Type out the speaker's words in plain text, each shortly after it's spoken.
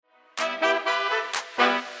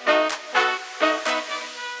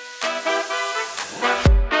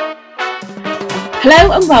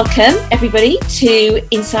Hello and welcome everybody to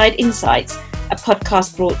Inside Insights, a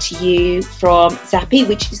podcast brought to you from Zappi,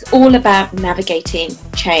 which is all about navigating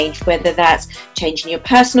change, whether that's change in your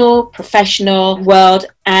personal, professional world,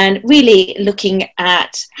 and really looking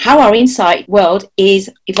at how our insight world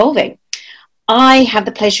is evolving. I have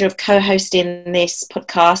the pleasure of co-hosting this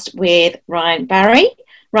podcast with Ryan Barry.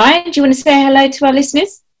 Ryan, do you want to say hello to our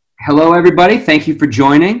listeners? Hello, everybody. Thank you for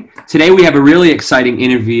joining. Today, we have a really exciting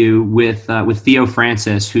interview with Theo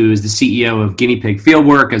Francis, who is the CEO of Guinea Pig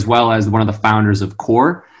Fieldwork, as well as one of the founders of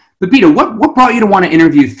Core. But Peter, what brought you to want to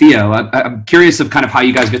interview Theo? I'm curious of kind of how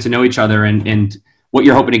you guys get to know each other and what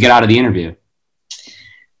you're hoping to get out of the interview.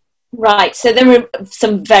 Right. So there were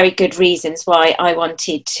some very good reasons why I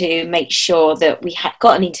wanted to make sure that we had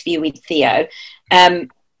got an interview with Theo.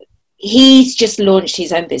 He's just launched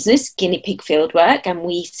his own business, Guinea Pig Fieldwork, and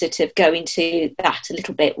we sort of go into that a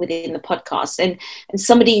little bit within the podcast. And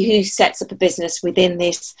somebody who sets up a business within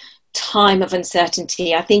this time of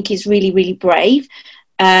uncertainty, I think is really, really brave.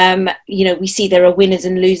 We see there are winners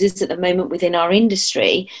and losers at the moment within our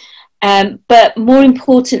industry. But more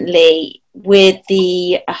importantly, with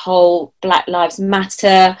the whole Black Lives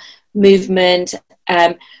Matter movement,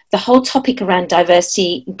 the whole topic around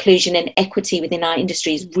diversity, inclusion and equity within our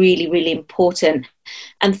industry is really, really important.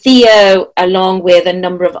 And Theo, along with a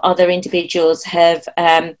number of other individuals, have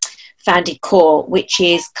founded Core, which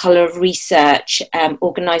is Colour of Research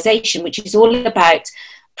organisation, which is all about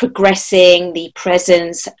progressing the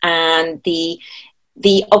presence and the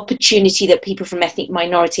opportunity that people from ethnic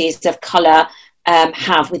minorities of colour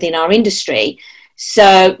have within our industry.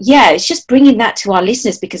 So, it's just bringing that to our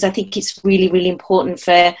listeners because I think it's really, really important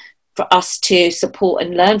for us to support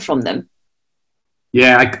and learn from them.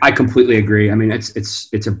 Yeah, I completely agree. I mean,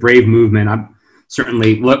 it's a brave movement. I'm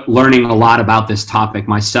certainly learning a lot about this topic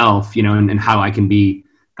myself, and how I can be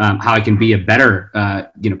a better,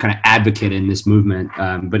 kind of advocate in this movement.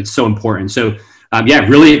 But it's so important. So,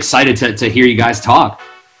 really excited to hear you guys talk.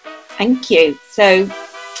 Thank you. So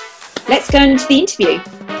let's go into the interview.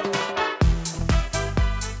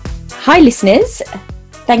 Hi, listeners.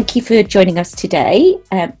 Thank you for joining us today.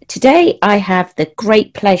 Today, I have the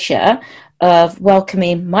great pleasure of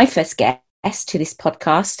welcoming my first guest to this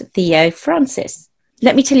podcast, Theo Francis.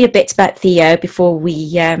 Let me tell you a bit about Theo before we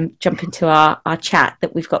jump into our chat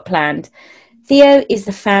that we've got planned. Theo is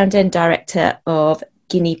the founder and director of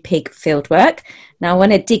Guinea Pig Fieldwork. Now, I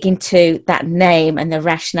want to dig into that name and the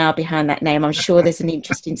rationale behind that name. I'm sure there's an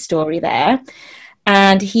interesting story there.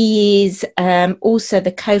 And he is also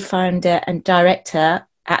the co-founder and director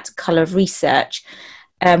at Colour of Research,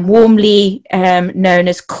 warmly known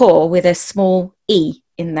as Core with a small E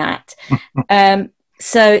in that.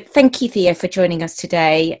 So thank you, Theo, for joining us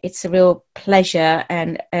today. It's a real pleasure.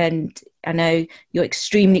 And I know you're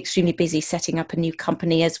extremely, extremely busy setting up a new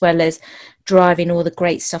company as well as driving all the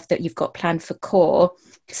great stuff that you've got planned for Core.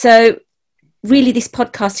 So really, this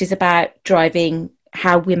podcast is about driving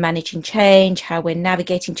how we're managing change, how we're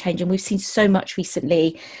navigating change. And we've seen so much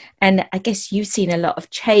recently. And I guess you've seen a lot of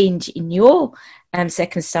change in your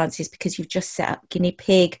circumstances because you've just set up Guinea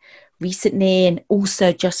Pig recently and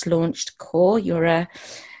also just launched Core. You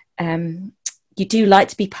do like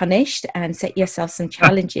to be punished and set yourself some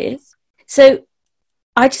challenges. So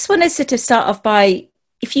I just want to sort of start off by,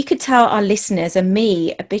 if you could tell our listeners and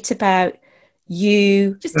me a bit about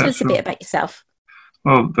you, just tell us a bit about yourself.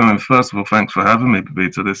 Well, first of all, thanks for having me,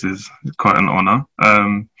 Babita. This is quite an honour.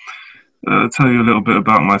 I'll tell you a little bit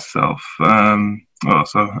about myself. So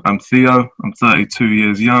I'm Theo. I'm 32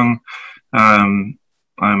 years young. I'm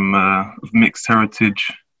of mixed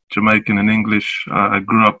heritage, Jamaican and English. I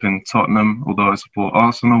grew up in Tottenham, although I support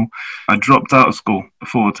Arsenal. I dropped out of school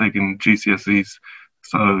before taking GCSEs,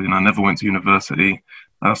 so I never went to university.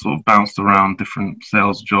 I sort of bounced around different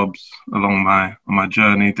sales jobs along my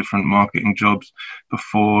journey, different marketing jobs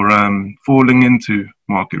before falling into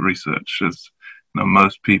market research, as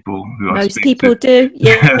most people who most people do.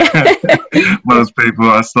 Yeah. Most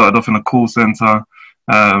people. I started off in a call center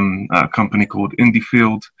at a company called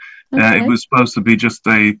IndieField. Okay. It was supposed to be just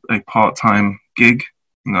a part-time gig.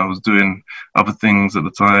 I was doing other things at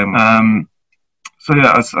the time.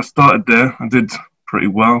 I started there. I did pretty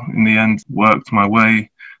well in the end, worked my way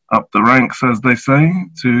up the ranks, as they say,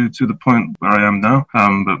 to the point where I am now.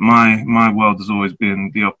 But my world has always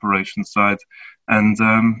been the operations side. And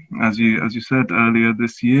as you said earlier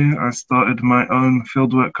this year, I started my own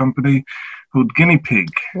fieldwork company called Guinea Pig.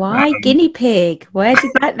 Why Guinea Pig? Where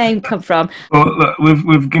did that name come from? Well, look,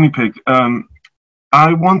 with Guinea Pig,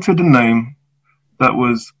 I wanted a name that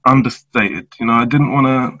was understated. I didn't want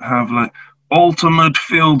to have like ultimate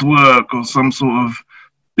field work or some sort of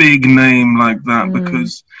big name like that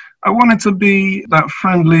because I wanted to be that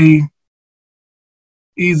friendly,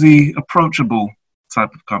 easy, approachable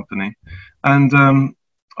type of company. And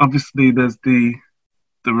obviously there's the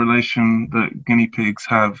relation that guinea pigs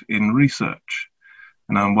have in research.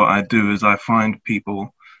 And what I do is I find people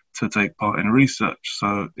to take part in research.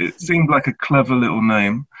 So it seemed like a clever little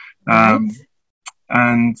name.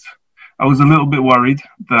 And I was a little bit worried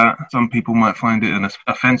that some people might find it an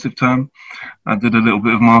offensive term. I did a little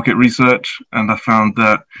bit of market research and I found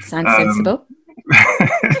that... Sounds sensible.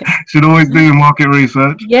 Should always do market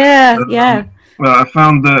research. Yeah. Well, I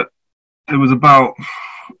found that it was about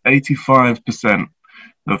 85%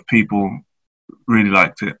 of people really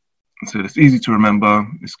liked it. So it's easy to remember,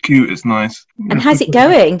 it's cute, it's nice. And how's it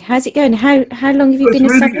going? How long have you been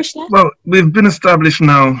established there? Well, we've been established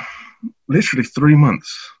now literally 3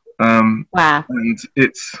 months. Wow. And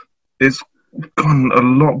it's gone a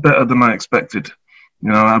lot better than I expected.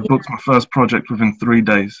 I booked my first project within 3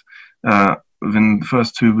 days. Within the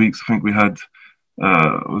first 2 weeks, I think we had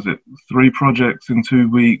 3 projects in 2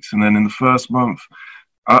 weeks, and then in the first month,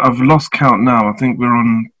 I've lost count now. I think we're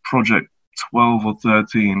on project 12 or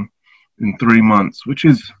 13 in 3 months, which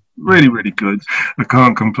is really, really good. I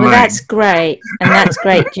can't complain. Well, that's great, and that's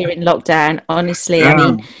great during lockdown. Honestly, yeah.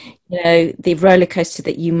 I mean, the roller coaster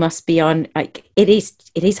that you must be on, like it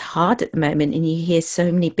is hard at the moment, and you hear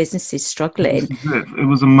so many businesses struggling. It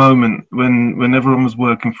was a moment when everyone was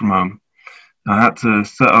working from home. I had to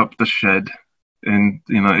set up the shed, and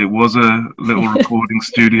it was a little recording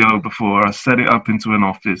studio before. I set it up into an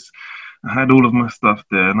office. I had all of my stuff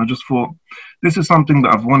there, and I just thought, this is something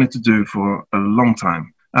that I've wanted to do for a long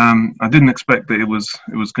time. I didn't expect that it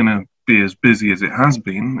was going to be as busy as it has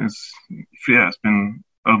been. It's been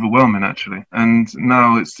overwhelming actually, and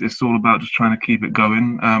now it's all about just trying to keep it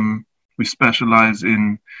going. We specialize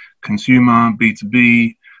in consumer,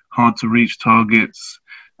 B2B, hard to reach targets,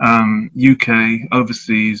 UK,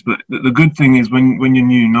 overseas. But the good thing is when you're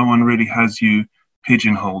new, no one really has you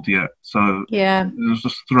pigeonholed yet. So it was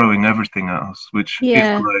just throwing everything at us, which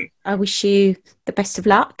is great. I wish you the best of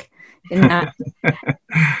luck in that.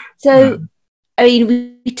 So I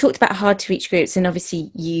mean, we talked about hard to reach groups, and obviously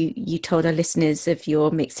you told our listeners of your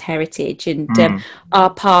mixed heritage, and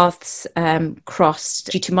our paths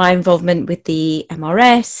crossed due to my involvement with the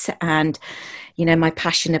MRS and my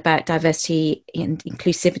passion about diversity and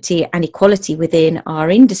inclusivity and equality within our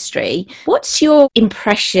industry. What's your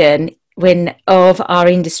impression of our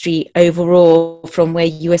industry overall from where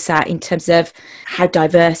you were sat in terms of how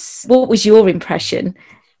diverse? What was your impression?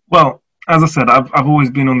 Well, as I said, I've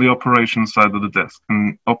always been on the operations side of the desk,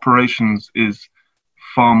 and operations is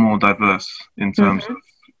far more diverse in terms of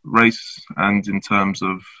race and in terms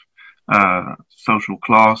of social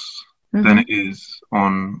class than it is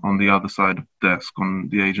on the other side of the desk, on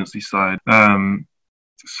the agency side.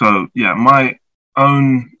 So yeah, my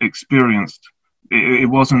own experience, it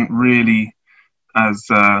wasn't really as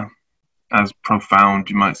profound,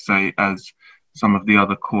 you might say, as some of the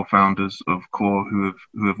other core founders of Core who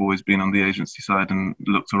have always been on the agency side and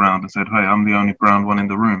looked around and said, "Hey, I'm the only brown one in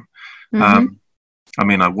the room." I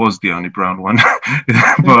mean, I was the only brown one,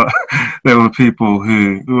 but there were people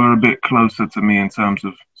who were a bit closer to me in terms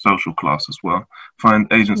of social class as well. Find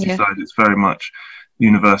agency side, it's very much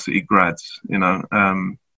university grads,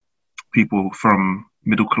 people from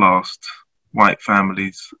middle class, white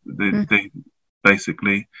families. They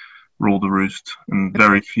basically rule the roost, and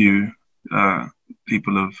very few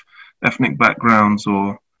people of ethnic backgrounds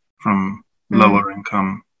or from lower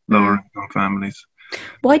income families.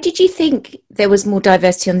 Why did you think there was more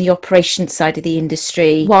diversity on the operations side of the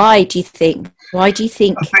industry? Why do you think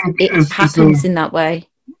it happens in that way?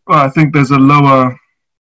 Well, I think there's a lower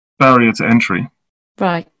barrier to entry.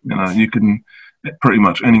 Right. You can pretty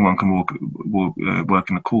much anyone can work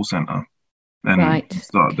in a call center and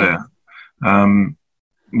start there.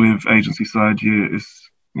 With agency side, you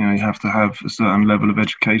have to have a certain level of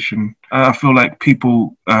education. I feel like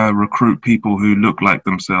people recruit people who look like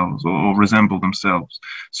themselves or resemble themselves.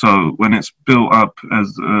 So when it's built up as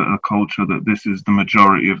a culture that this is the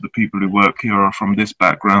majority of the people who work here are from this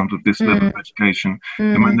background with this level of education,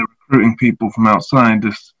 and when they're recruiting people from outside,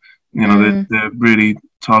 they're really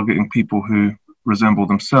targeting people who resemble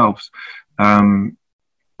themselves.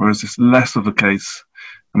 Whereas it's less of a case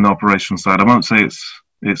on the operations side. I won't say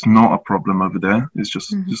it's not a problem over there. It's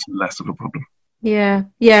just less of a problem. Yeah.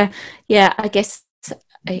 I guess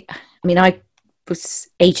I was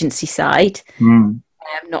agency side,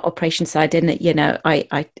 not operation side, and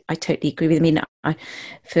I totally agree with.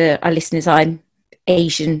 For our listeners, I'm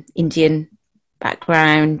Asian Indian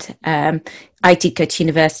background. I did go to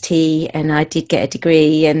university and I did get a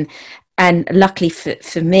degree, and luckily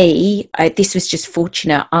for me, this was just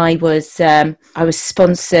fortunate. I was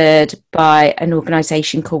sponsored by an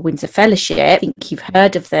organisation called Windsor Fellowship. I think you've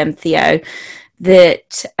heard of them, Theo.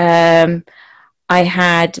 That I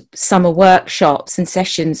had summer workshops and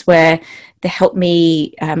sessions where they helped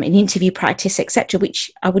me in interview practice, etc.,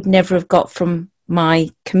 which I would never have got from my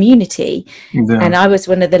community. Yeah. And I was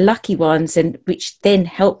one of the lucky ones, and which then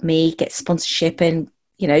helped me get sponsorship and,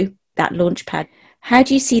 that launch pad. How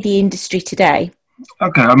do you see the industry today?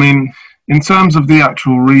 Okay, I mean, in terms of the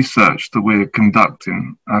actual research that we're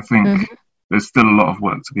conducting, I think there's still a lot of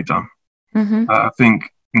work to be done. I think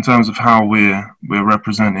in terms of how we're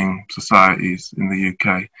representing societies in the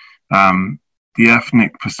UK, the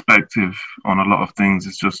ethnic perspective on a lot of things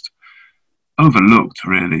is just overlooked,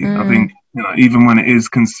 really. I think, even when it is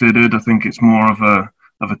considered, I think it's more of a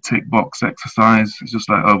tick box exercise. It's just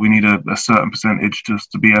like, we need a certain percentage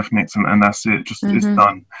just to be ethnics, and that's it. Just it's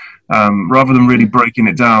done. Rather than really breaking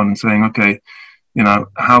it down and saying, okay,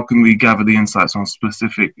 how can we gather the insights on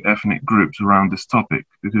specific ethnic groups around this topic?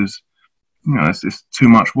 Because it's too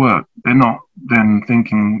much work. They're not then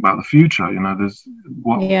thinking about the future. There's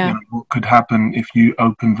what could happen if you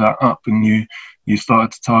opened that up and you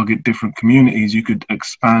started to target different communities. You could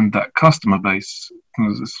expand that customer base.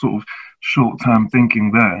 There's a sort of short-term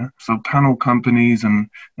thinking there. So panel companies and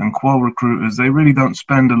qual recruiters, they really don't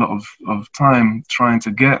spend a lot of time trying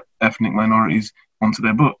to get ethnic minorities onto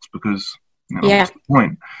their books, because what's the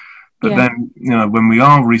point? But then, when we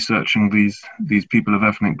are researching these people of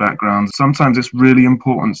ethnic backgrounds, sometimes it's really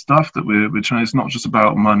important stuff that we're trying. It's not just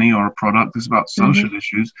about money or a product, it's about social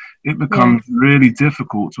issues. It becomes really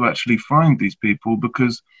difficult to actually find these people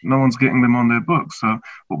because no one's getting them on their books. So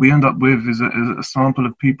what we end up with is a sample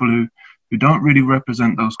of people who don't really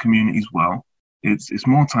represent those communities well. It's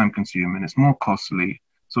more time consuming, it's more costly.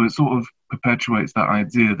 So it sort of perpetuates that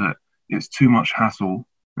idea that it's too much hassle.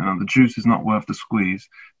 The juice is not worth the squeeze,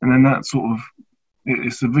 and then that sort of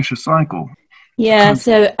it's a vicious cycle. Yeah.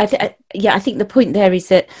 So I think the point there is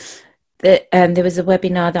that there was a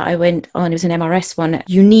webinar that I went on. It was an MRS one.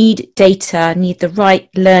 You need data, need the right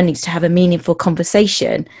learnings to have a meaningful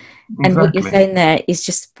conversation. Exactly. And what you're saying there is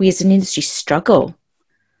just we as an industry struggle.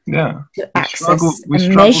 Yeah. To access we and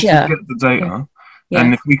struggle measure. To get the data, Yeah.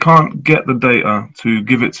 And if we can't get the data to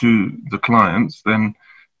give it to the clients, then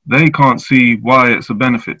they can't see why it's a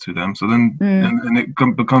benefit to them. So then and it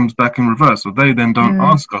becomes back in reverse. So they then don't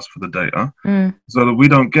ask us for the data, so that we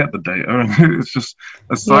don't get the data, and it's just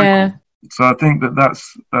a cycle. Yeah. So I think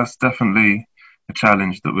that's definitely a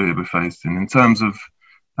challenge that we're facing in terms of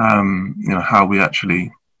how we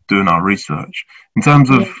actually doing our research. In terms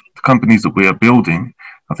of the companies that we are building,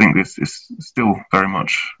 I think this is still very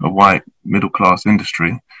much a white middle class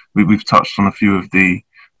industry. We've touched on a few of the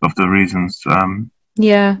reasons.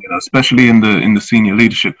 Especially in the senior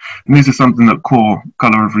leadership, and this is something that Core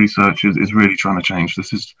Colour of Research is really trying to change.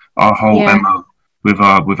 This is our whole MO with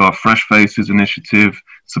our Fresh Faces initiative.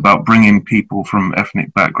 It's about bringing people from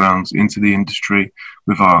ethnic backgrounds into the industry.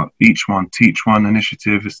 With our Each One Teach One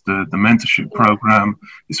initiative, it's the mentorship program.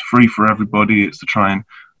 It's free for everybody. It's to try and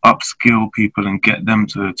upskill people and get them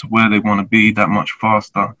to where they want to be that much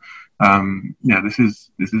faster. This is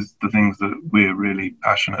the things that we're really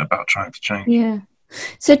passionate about trying to change. Yeah.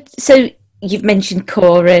 So you've mentioned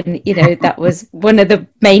Core, and that was one of the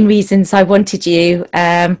main reasons I wanted you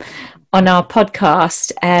on our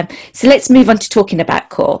podcast. So let's move on to talking about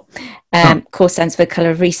Core. Core stands for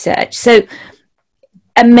Colour of Research. So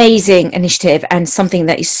amazing initiative, and something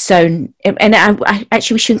that is so. And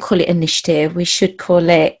actually, we shouldn't call it initiative. We should call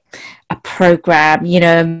it a program,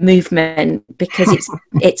 a movement, because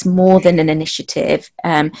it's more than an initiative.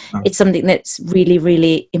 It's something that's really,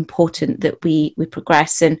 really important that we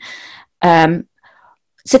progress. And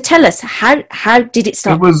so tell us, how did it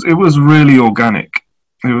start? It was really organic.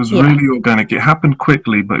 It was really organic. It happened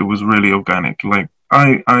quickly, but it was really organic. Like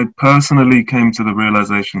I personally came to the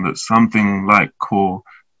realization that something like Core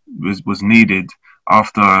was needed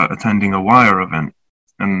after attending a WIRE event.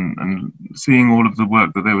 And seeing all of the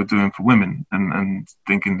work that they were doing for women, and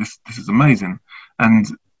thinking this is amazing. And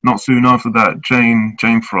not soon after that, Jane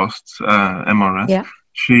Frost, MRS,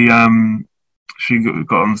 she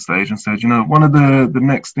got on the stage and said, one of the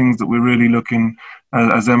next things that we're really looking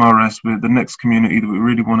as MRS with the next community that we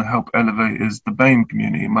really want to help elevate is the BAME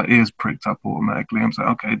community. My ears pricked up automatically. I'm saying,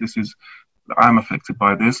 okay, I'm affected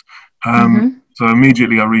by this. So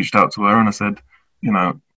immediately I reached out to her and I said,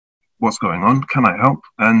 what's going on? Can I help?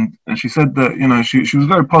 And she said that, she was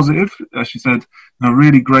very positive. She said,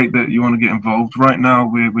 really great that you want to get involved. Right now,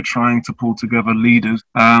 we're trying to pull together leaders.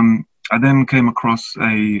 I then came across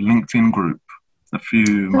a LinkedIn group a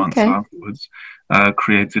few months afterwards,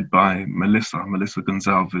 created by Melissa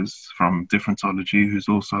Gonzalez from Differentology, who's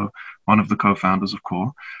also one of the co-founders of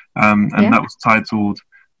Core. And that was titled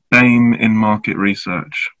BAME in Market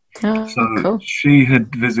Research. Oh, so cool. she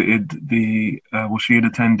had visited she had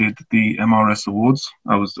attended the MRS Awards.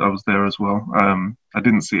 I was there as well. I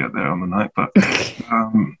didn't see it there on the night, but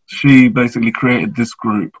she basically created this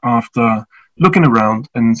group after looking around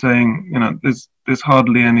and saying, there's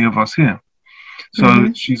hardly any of us here.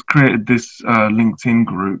 So she's created this LinkedIn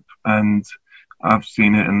group, and I've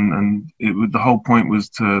seen it, and the whole point was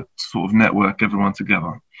to sort of network everyone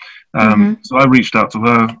together. So I reached out to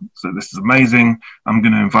her, said, this is amazing. I'm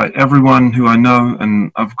going to invite everyone who I know,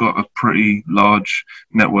 and I've got a pretty large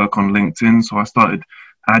network on LinkedIn. So I started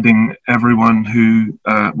adding everyone who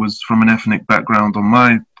was from an ethnic background on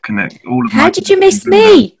my connect. How did you miss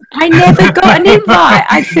me? I never got an invite.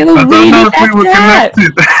 I feel really left out.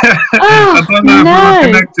 I don't know if we were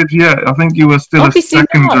connected yet. I think you were still obviously a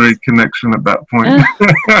secondary connection at that point.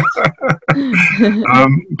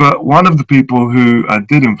 But one of the people who I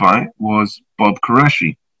did invite was Bob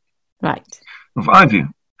Qureshi, right, of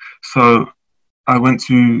IVIE. So I went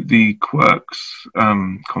to the Quirks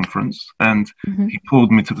conference, and he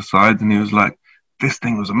pulled me to the side, and he was like, "This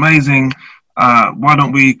thing was amazing. Why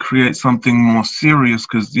don't we create something more serious?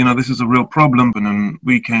 Because this is a real problem." And then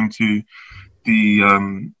we came to the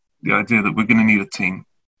idea that we're going to need a team.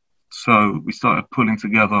 So we started pulling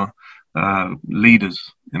together leaders,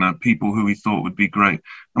 people who we thought would be great.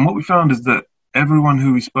 And what we found is that everyone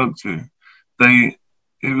who we spoke to,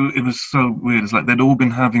 it was so weird. It's like they'd all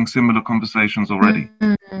been having similar conversations already.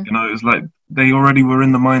 It was like they already were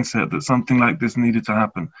in the mindset that something like this needed to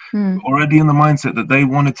happen. Already in the mindset that they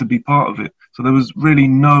wanted to be part of it. So there was really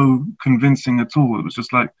no convincing at all. It was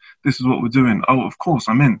just like, this is what we're doing. Oh, of course,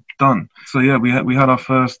 I'm in. Done. So yeah, we had our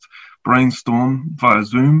first brainstorm via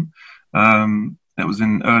Zoom. It was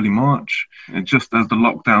in early March, and just as the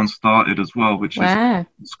lockdown started as well, which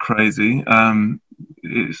is crazy.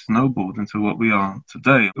 It snowballed into what we are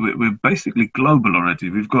today. We're basically global already.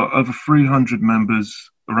 We've got over 300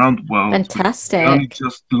 members around the world. Fantastic. We only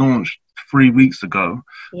just launched 3 weeks ago.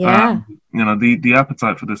 Yeah. The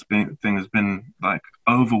appetite for this thing has been like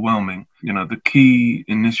overwhelming. The key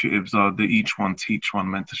initiatives are the Each One Teach One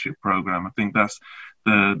mentorship program. I think that's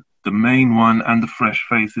the main one, and the Fresh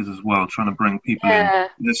Faces as well, trying to bring people in.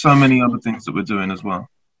 There's so many other things that we're doing as well.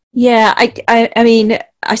 Yeah, I mean,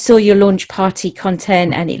 I saw your launch party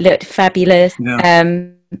content and it looked fabulous. Yeah.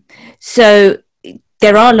 So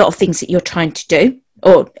there are a lot of things that you're trying to do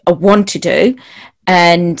or want to do,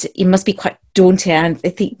 and it must be quite daunting. And I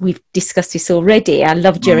think we've discussed this already. I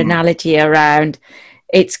loved your analogy around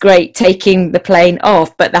it's great taking the plane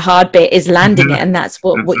off, but the hard bit is landing it, and that's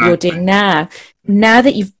what you're doing now. Now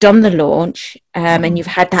that you've done the launch and you've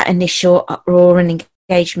had that initial uproar and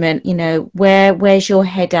engagement, where's your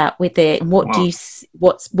head at with it? What does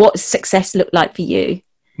success look like for you?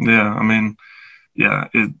 Yeah, I mean,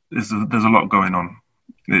 there's a lot going on.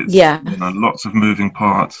 Lots of moving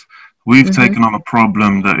parts. We've taken on a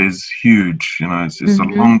problem that is huge. It's a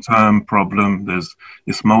long-term problem.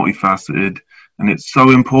 It's multifaceted, and it's so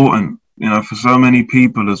important, for so many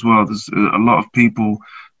people as well. There's a lot of people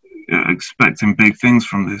expecting big things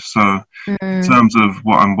from this. So in terms of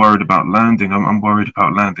what I'm worried about landing, I'm worried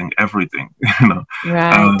about landing everything.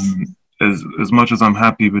 Right. As much as I'm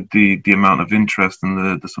happy with the amount of interest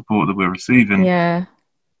and the support that we're receiving,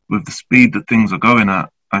 with the speed that things are going at,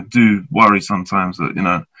 I do worry sometimes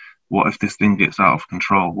that what if this thing gets out of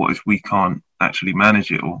control? What if we can't actually manage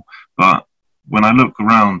it all? But when I look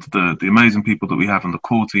around the amazing people that we have on the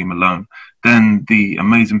core team alone, then the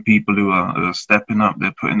amazing people who are stepping up,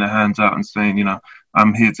 they're putting their hands out and saying,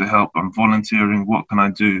 I'm here to help, I'm volunteering, what can I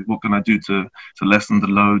do? What can I do to lessen the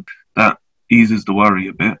load? That eases the worry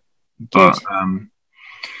a bit. But I'm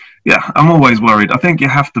always worried. I think you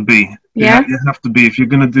have to be. You have to be. If you're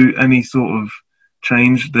going to do any sort of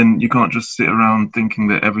change, then you can't just sit around thinking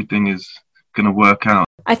that everything is going to work out.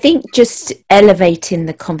 I think just elevating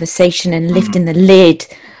the conversation and lifting the lid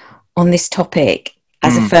on this topic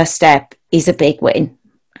as a first step is a big win.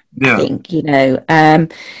 I think,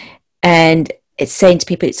 and it's saying to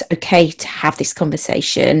people it's okay to have this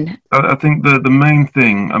conversation. I think the main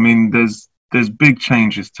thing, I mean, there's big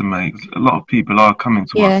changes to make. A lot of people are coming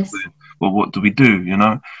to us with, well, what do we do?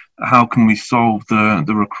 How can we solve the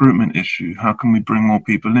recruitment issue? How can we bring more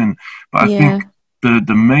people in? But I think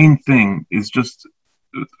the main thing is just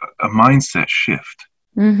a mindset shift.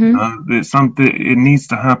 It's something, it needs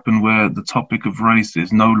to happen where the topic of race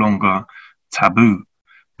is no longer taboo,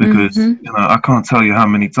 because I can't tell you how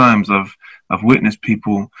many times I've witnessed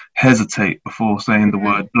people hesitate before saying the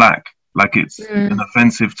word black, like it's an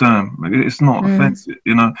offensive term. It's not offensive.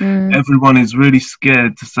 Everyone is really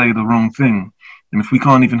scared to say the wrong thing, and if we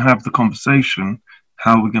can't even have the conversation,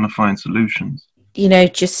 how are we going to find solutions?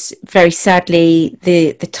 Just very sadly,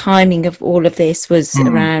 the timing of all of this was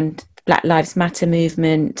around Black Lives Matter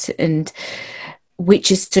movement, and which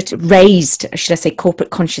has sort of raised, should I say, corporate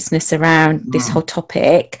consciousness around this whole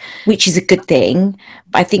topic, which is a good thing.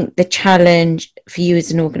 But I think the challenge for you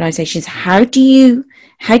as an organisation is how do you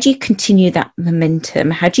continue that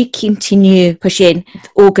momentum? How do you continue pushing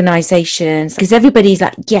organisations? Because everybody's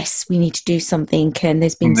like, yes, we need to do something, and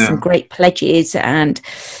there's been some great pledges,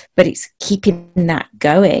 but it's keeping that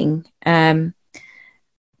going. I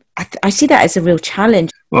see that as a real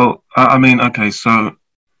challenge. Well, I mean, okay, so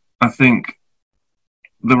I think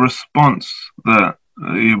the response that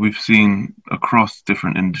we've seen across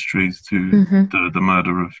different industries to the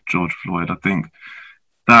murder of George Floyd, I think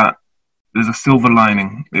that there's a silver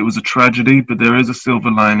lining. It was a tragedy, but there is a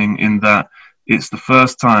silver lining in that it's the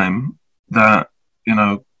first time that,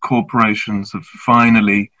 corporations have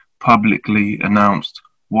finally publicly announced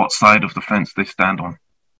what side of the fence they stand on.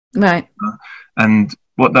 Right. And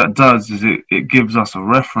what that does is it gives us a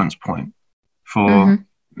reference point for,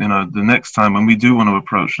 the next time when we do want to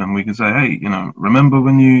approach them, we can say, hey, remember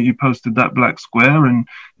when you posted that black square and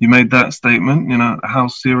you made that statement, how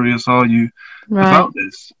serious are you about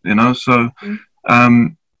this? So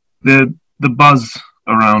the buzz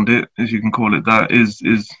around it, as you can call it, that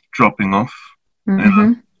is dropping off.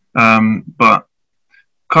 But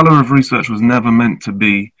Colour of Research was never meant to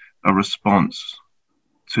be a response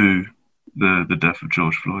to the death of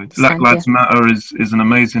George Floyd. Black Lives Matter is an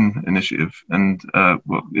amazing initiative, and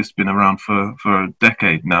it's been around for a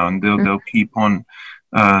decade now, and they'll keep on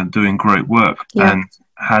doing great work. And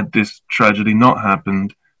had this tragedy not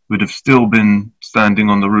happened, we'd have still been standing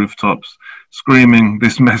on the rooftops screaming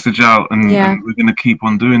this message out, and we're going to keep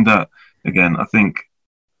on doing that again. I think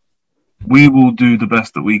we will do the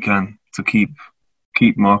best that we can to keep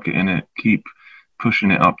marketing it, keep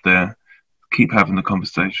pushing it up there, keep having the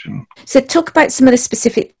conversation. So talk about some of the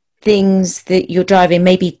specific things that you're driving,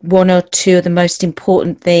 maybe one or two of the most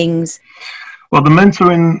important things. Well, the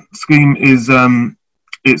mentoring scheme is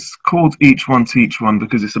it's called Each One Teach One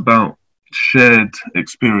because it's about shared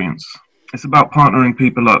experience. It's about partnering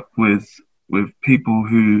people up with people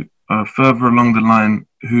who are further along the line,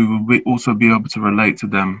 who will also be able to relate to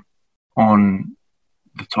them on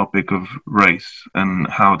the topic of race and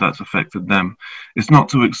how that's affected them. It's not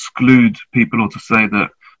to exclude people or to say that,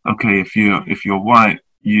 okay, if you're white,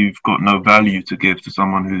 you've got no value to give to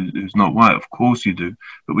someone who's not white. Of course you do,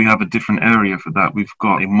 but we have a different area for that. We've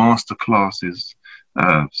got a master classes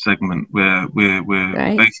segment where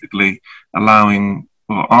we're basically allowing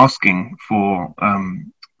or asking for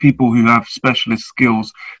people who have specialist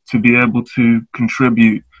skills to be able to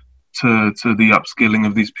contribute to the upskilling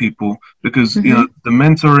of these people, because the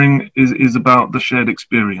mentoring is about the shared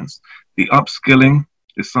experience. The upskilling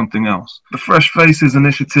is something else. The Fresh Faces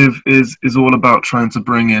initiative is all about trying to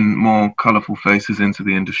bring in more colourful faces into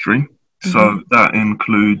the industry. So that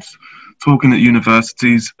includes talking at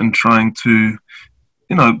universities and trying to,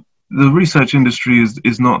 the research industry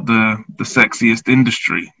is not the sexiest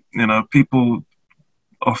industry. People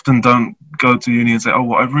often don't go to uni and say, oh,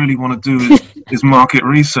 what I really want to do is market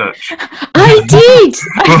research. I did.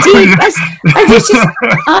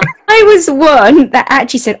 I was one that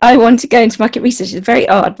actually said, I want to go into market research. It's very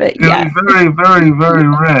odd, but yeah. Very, very, very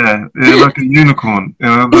rare. Like a unicorn.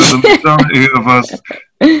 The majority of us,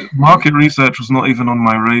 market research was not even on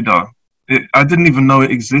my radar. I didn't even know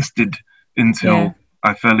it existed until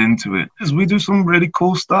I fell into it. Because we do some really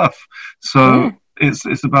cool stuff. So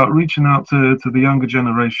it's about reaching out to the younger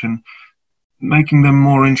generation, making them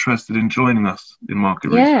more interested in joining us in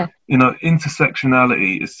market research.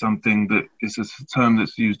 Intersectionality is something that is a term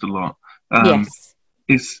that's used a lot.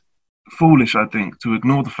 It's foolish, I think, to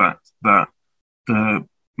ignore the fact that the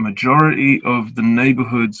majority of the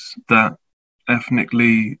neighborhoods that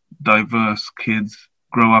ethnically diverse kids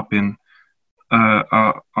grow up in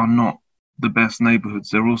are not the best neighborhoods.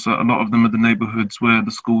 They're also, a lot of them are the neighborhoods where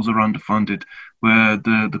the schools are underfunded, where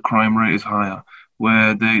the crime rate is higher,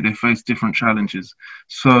 where they face different challenges.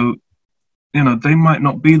 So, they might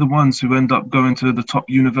not be the ones who end up going to the top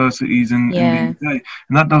universities in the UK.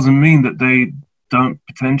 And that doesn't mean that they don't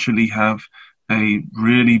potentially have a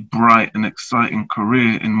really bright and exciting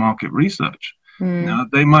career in market research.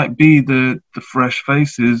 They might be the fresh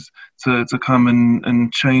faces to come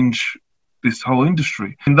and change this whole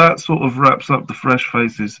industry. And that sort of wraps up the Fresh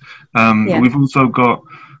Faces. We've also got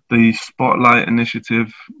the Spotlight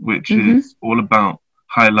Initiative, which is all about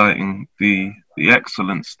highlighting the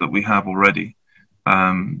excellence that we have already.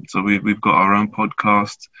 So we've got our own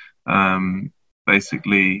podcast,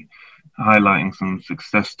 basically highlighting some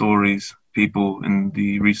success stories, people in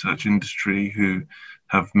the research industry who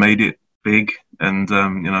have made it big, and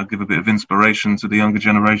give a bit of inspiration to the younger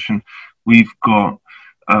generation. We've got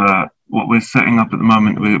what we're setting up at the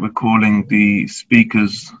moment. We're calling the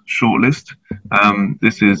speakers shortlist.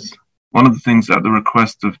 This is one of the things at the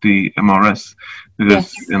request of the MRS,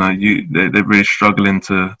 because they're really struggling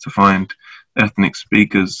to find ethnic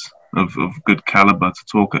speakers of good caliber to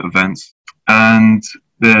talk at events. And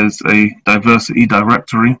there's a diversity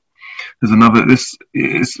directory. There's another.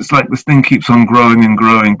 It's like this thing keeps on growing and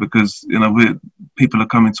growing, because people are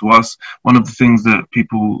coming to us. One of the things that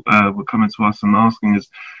people were coming to us and asking is,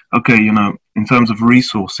 okay, in terms of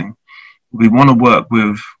resourcing, we want to work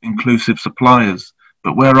with inclusive suppliers,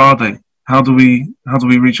 but where are they? How do we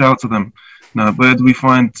reach out to them? Now, where do we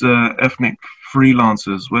find ethnic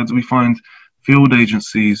freelancers? Where do we find field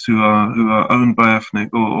agencies who are owned by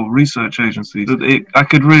ethnic or research agencies? I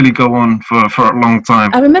could really go on for a long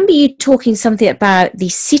time. I remember you talking something about the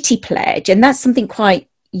City Pledge, and that's something quite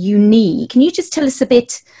unique. Can you just tell us a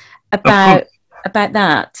bit about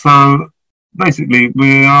that? So basically,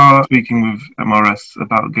 we are speaking with MRS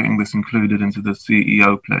about getting this included into the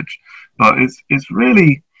CEO Pledge, but it's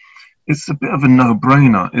a bit of a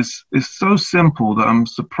no-brainer. It's so simple that I'm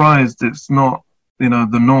surprised it's not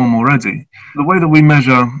the norm already. The way that we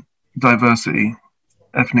measure diversity,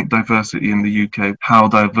 ethnic diversity in the UK, how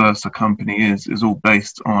diverse a company is all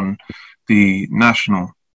based on the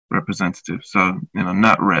national representative. So,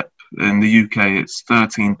 NatRep in the UK, it's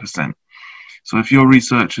 13%. So if your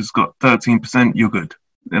research has got 13%, you're good,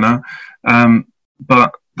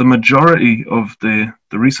 But the majority of the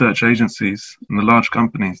research agencies and the large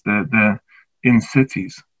companies, they're in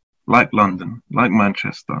cities like London, like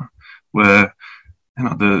Manchester, where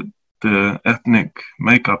the ethnic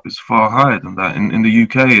makeup is far higher than that. In the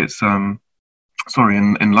UK, it's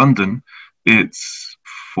in London, it's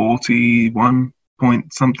 41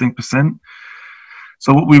 point something percent.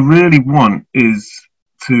 So what we really want is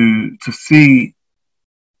to see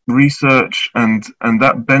research and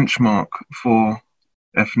that benchmark for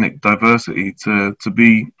ethnic diversity to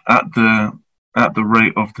be at the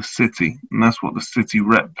rate of the city, and that's what the City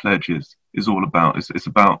Rep Pledge is all about. It's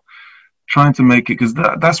about trying to make it, because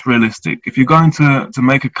that's realistic. If you're going to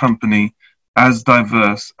make a company as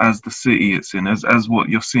diverse as the city it's in, as what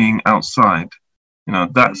you're seeing outside,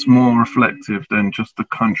 that's more reflective than just the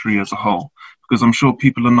country as a whole. Because I'm sure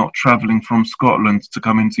people are not traveling from Scotland to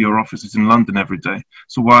come into your offices in London every day.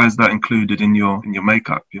 So why is that included in your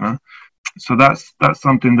makeup? So that's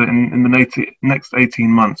something that in the next 18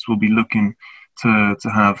 months we'll be looking to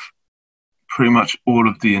have pretty much all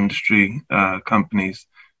of the industry companies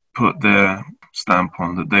put their stamp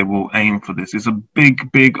on, that they will aim for this. It's a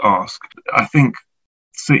big ask. I think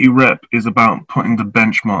City Rep is about putting the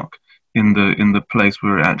benchmark in the place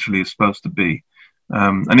where it actually is supposed to be.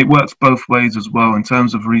 And it works both ways as well in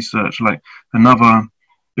terms of research. Like another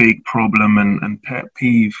big problem and pet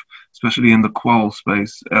peeve, especially in the qual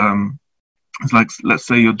space, is like, let's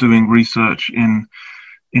say you're doing research in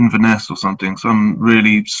Inverness or something, some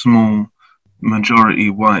really small majority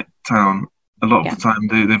white town. A lot of the time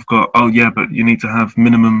they've got, but you need to have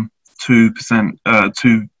minimum 2%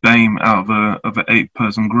 2 BAME out of an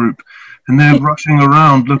 8-person group, and they're rushing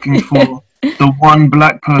around looking for the one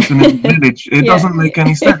black person in the village. It doesn't make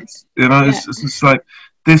any sense. It's just like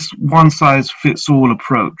this one size fits all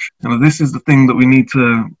approach. This is the thing that we need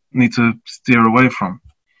to steer away from.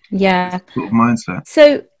 Yeah, this sort of mindset.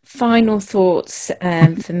 So final thoughts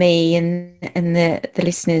for me and the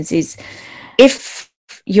listeners is, if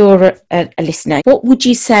you're a listener, what would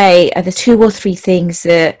you say are the 2 or 3 things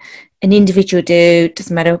that an individual do,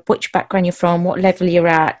 doesn't matter which background you're from, what level you're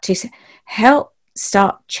at, to help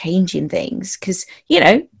start changing things? Because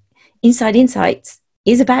Inside Insights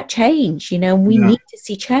is about change, and we need to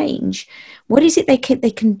see change. What is it they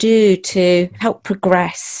can do to help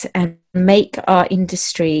progress and make our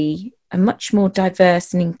industry a much more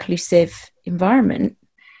diverse and inclusive environment?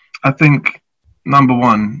 I think number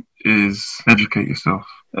 1 is educate yourself.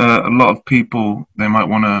 A lot of people, they might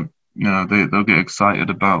want to, they'll get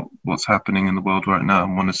excited about what's happening in the world right now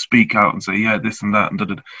and want to speak out and say, this and that, and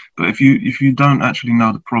da-da-da. But if you don't actually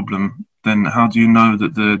know the problem, then how do you know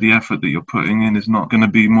that the effort that you're putting in is not going to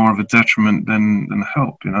be more of a detriment than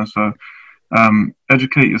help? So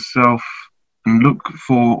educate yourself and look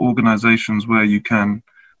for organizations where you can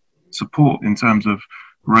support in terms of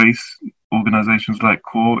race, organizations like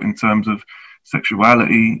CORE in terms of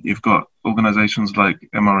sexuality. You've got organizations like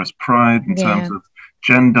MRS Pride in terms of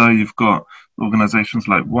gender. You've got organizations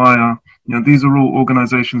like Wire. These are all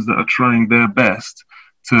organizations that are trying their best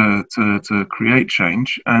to create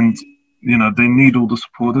change, and they need all the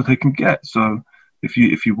support that they can get. So if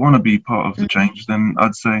you want to be part of the change, then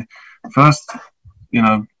I'd say first,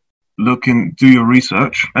 do your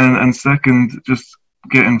research, and second, just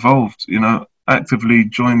get involved. Actively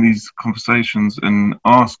join these conversations and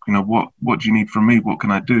ask, what do you need from me? What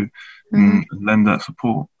can I do? And lend that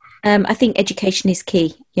support. I think education is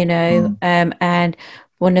key, and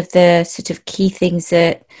one of the sort of key things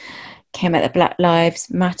that came out of the Black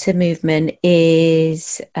Lives Matter movement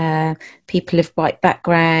is people of white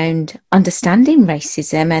background understanding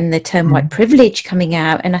racism and the term white privilege coming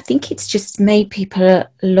out. And I think it's just made people a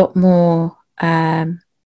lot more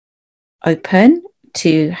open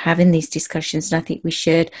to having these discussions. And I think we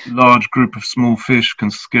should. Large group of small fish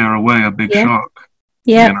can scare away a big shark.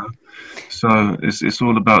 Yeah. So it's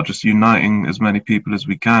all about just uniting as many people as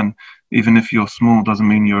we can. Even if you're small, doesn't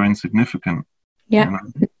mean you're insignificant. Yeah.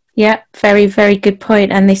 Yeah, very, very good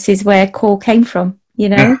point. And this is where CORE came from,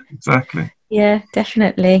 Yeah, exactly. Yeah,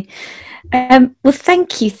 definitely. Well,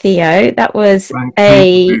 thank you, Theo. That was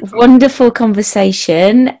a wonderful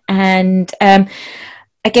conversation. And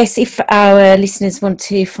I guess if our listeners want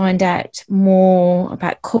to find out more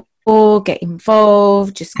about CORE, get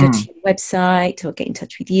involved, just go to your website or get in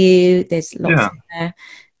touch with you. There's lots there.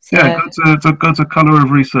 So, go to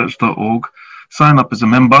colourofresearch.org. Sign up as a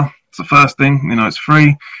member. It's the first thing. It's free.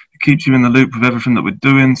 It keeps you in the loop with everything that we're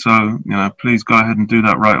doing. So, please go ahead and do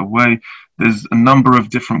that right away. There's a number of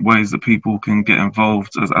different ways that people can get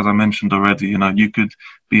involved. As I mentioned already, you could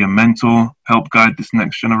be a mentor, help guide this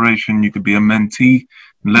next generation. You could be a mentee,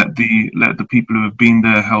 let the people who have been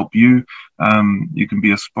there help you. You can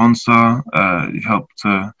be a sponsor, help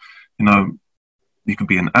to, you can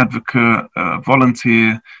be an advocate, a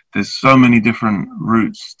volunteer. There's so many different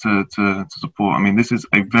routes to support. I mean, this is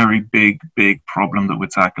a very big problem that we're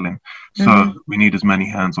tackling. So we need as many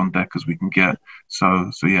hands on deck as we can get.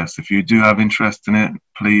 So yes, if you do have interest in it,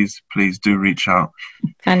 please do reach out.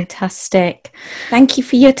 Fantastic. Thank you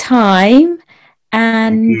for your time.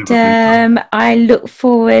 And I look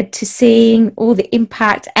forward to seeing all the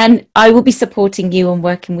impact, and I will be supporting you and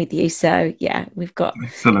working with you. So yeah, we've got.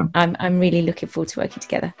 Excellent. I'm really looking forward to working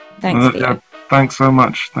together. Thanks, Theo. Yeah, thanks so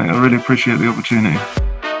much. I really appreciate the opportunity.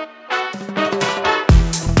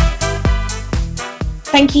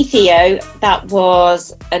 Thank you, Theo. That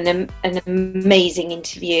was an amazing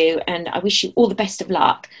interview, and I wish you all the best of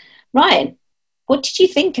luck. Ryan, what did you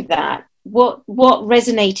think of that? What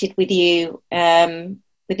resonated with you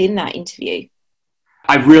within that interview?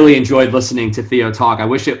 I really enjoyed listening to Theo talk. I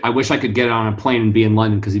wish I could get on a plane and be in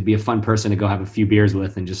London, because he'd be a fun person to go have a few beers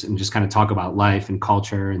with and just kind of talk about life and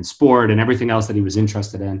culture and sport and everything else that he was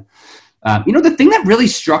interested in. The thing that really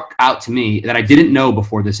struck out to me that I didn't know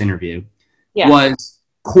before this interview was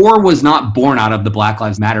CORE was not born out of the Black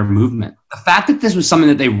Lives Matter movement. The fact that this was something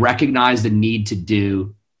that they recognized the need to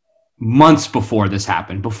do months before this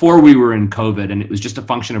happened, before we were in COVID, and it was just a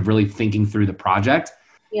function of really thinking through the project.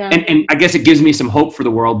 Yeah. And I guess it gives me some hope for the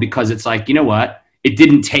world, because it's like, you know what? It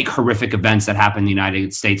didn't take horrific events that happened in the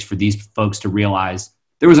United States for these folks to realize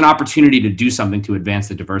there was an opportunity to do something to advance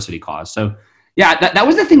the diversity cause. So yeah, that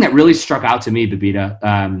was the thing that really struck out to me, Babita.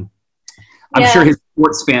 I'm sure his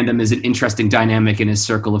sports fandom is an interesting dynamic in his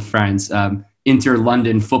circle of friends.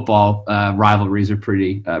 Inter-London football rivalries are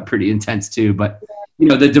pretty intense too, but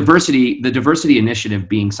the diversity initiative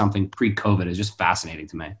being something pre-COVID is just fascinating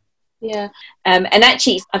to me. Yeah. And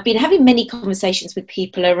actually, I've been having many conversations with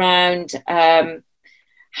people around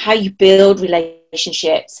how you build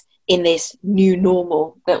relationships in this new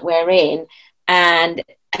normal that we're in, and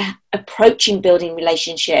approaching building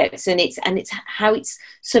relationships, and it's how it's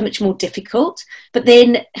so much more difficult. But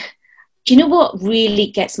then, do you know what really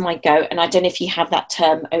gets my goat? And I don't know if you have that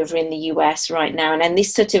term over in the US right now. And then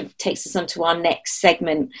this sort of takes us on to our next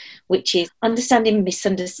segment, which is understanding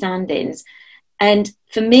misunderstandings. And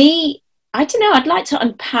for me, I don't know, I'd like to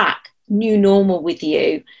unpack new normal with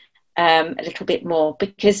you a little bit more,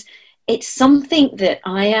 because it's something that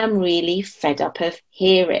I am really fed up of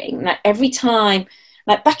hearing. Like every time,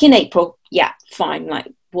 like back in April, yeah, fine,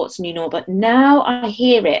 like what's new normal, but now I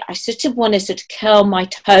hear it, I sort of want to curl my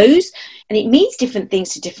toes, and it means different things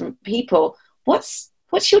to different people. What's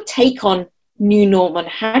your take on new normal, and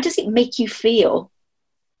how does it make you feel?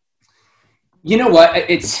 You know what?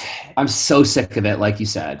 I'm so sick of it. Like you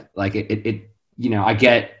said, like I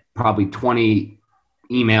get probably 20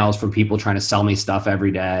 emails from people trying to sell me stuff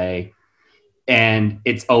every day. And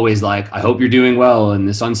it's always like, I hope you're doing well in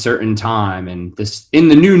this uncertain time and this in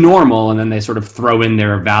the new normal. And then they sort of throw in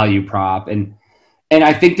their value prop. And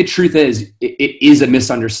I think the truth is it is a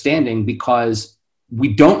misunderstanding because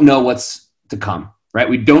we don't know what's to come, right?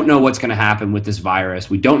 We don't know what's going to happen with this virus.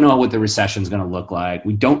 We don't know what the recession is going to look like.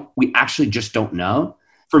 We actually just don't know.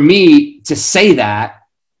 For me to say that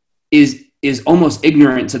is almost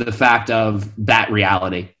ignorant to the fact of that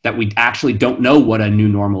reality, that we actually don't know what a new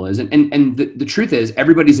normal is. And the truth is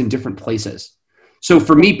everybody's in different places. So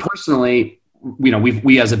for me personally,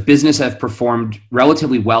 we as a business have performed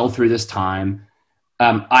relatively well through this time.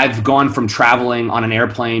 I've gone from traveling on an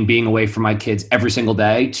airplane, being away from my kids every single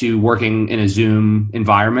day, to working in a Zoom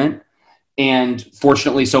environment. And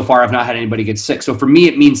fortunately, so far, I've not had anybody get sick. So for me,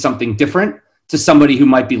 it means something different to somebody who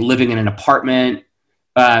might be living in an apartment,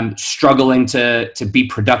 struggling to be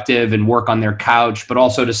productive and work on their couch, but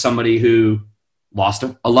also to somebody who lost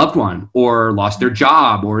a loved one or lost their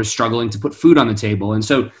job or is struggling to put food on the table. And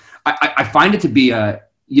so I find it to be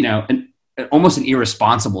almost an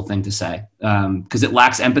irresponsible thing to say because it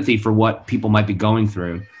lacks empathy for what people might be going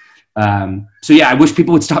through. So yeah, I wish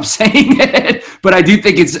people would stop saying it, but I do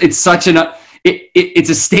think it's such it's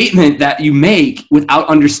a statement that you make without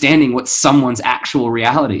understanding what someone's actual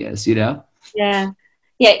reality is, Yeah.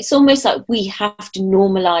 Yeah, it's almost like we have to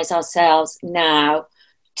normalize ourselves now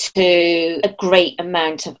to a great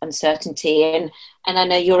amount of uncertainty. And I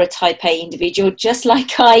know you're a type A individual, just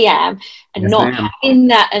like I am. And yes, not having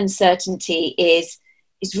that uncertainty is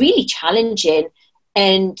really challenging.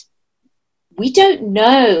 And we don't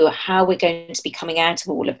know how we're going to be coming out of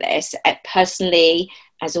all of this personally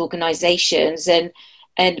as organizations and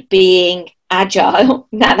being agile.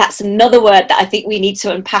 Now, that's another word that I think we need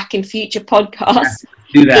to unpack in future podcasts.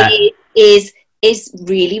 Do that. Is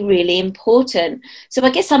really, really important. So I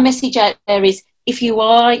guess our message out there is if you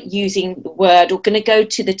are using the word or going to go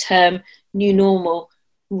to the term new normal,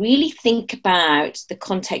 really think about the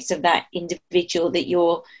context of that individual that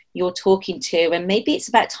you're talking to. And maybe it's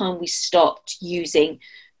about time we stopped using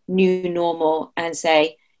new normal and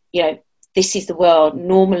say, this is the world,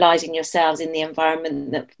 normalizing yourselves in the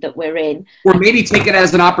environment that we're in. Or maybe take it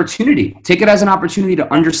as an opportunity. Take it as an opportunity to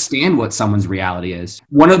understand what someone's reality is.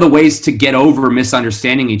 One of the ways to get over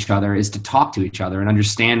misunderstanding each other is to talk to each other and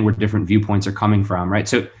understand where different viewpoints are coming from, right?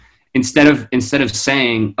 So instead of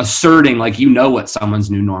asserting like what someone's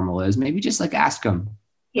new normal is, maybe just like ask them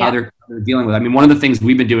how they're dealing with it. I mean, one of the things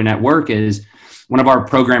we've been doing at work is one of our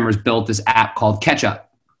programmers built this app called Ketchup.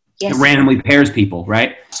 Yes. It randomly pairs people,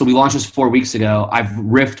 right? So we launched this 4 weeks ago. I've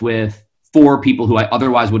riffed with 4 people who I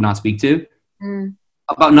otherwise would not speak to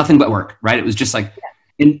about nothing but work, right? It was just like,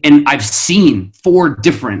 and I've seen 4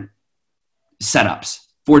 different setups,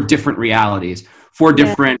 4 different realities, 4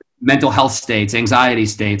 different mental health states, anxiety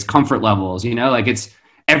states, comfort levels,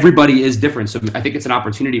 everybody is different. So I think it's an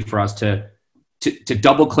opportunity for us to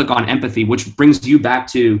double click on empathy, which brings you back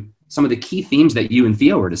to some of the key themes that you and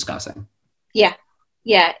Theo were discussing.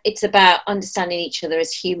 Yeah, it's about understanding each other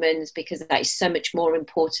as humans because that is so much more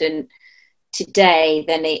important today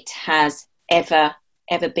than it has ever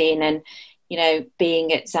been. And,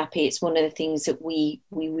 being at Zappi, it's one of the things that we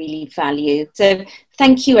really value. So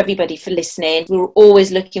thank you, everybody, for listening. We're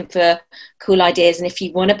always looking for cool ideas. And if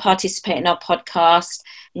you want to participate in our podcast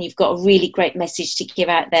and you've got a really great message to give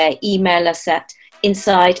out there, email us at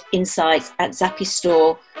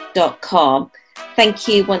insideinsights@zappistore.com. Thank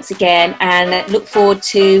you once again, and look forward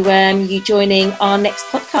to you joining our next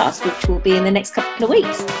podcast, which will be in the next couple of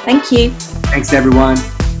weeks. Thank you. Thanks, everyone.